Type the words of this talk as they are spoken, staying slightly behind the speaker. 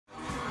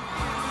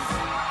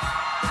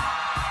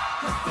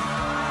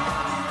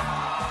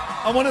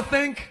I want to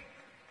thank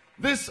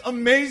this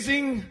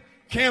amazing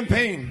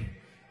campaign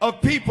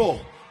of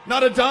people,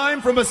 not a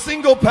dime from a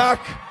single pack,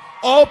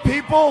 all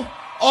people,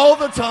 all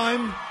the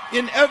time,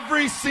 in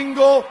every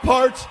single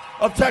part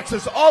of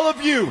Texas. All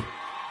of you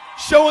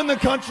showing the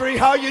country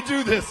how you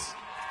do this.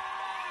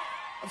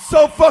 I'm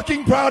so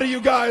fucking proud of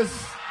you guys.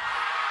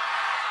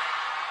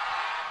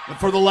 And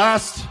for the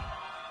last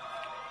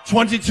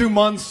 22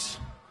 months,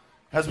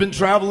 has been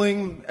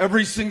traveling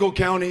every single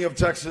county of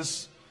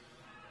Texas,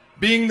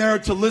 being there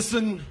to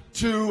listen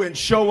to and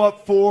show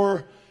up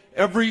for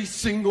every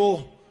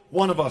single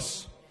one of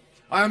us.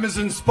 I am as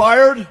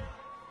inspired,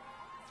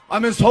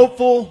 I'm as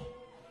hopeful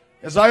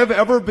as I have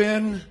ever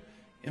been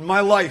in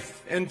my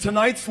life. And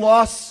tonight's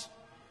loss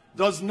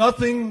does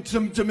nothing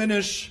to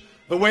diminish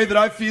the way that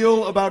I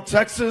feel about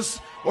Texas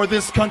or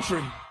this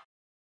country.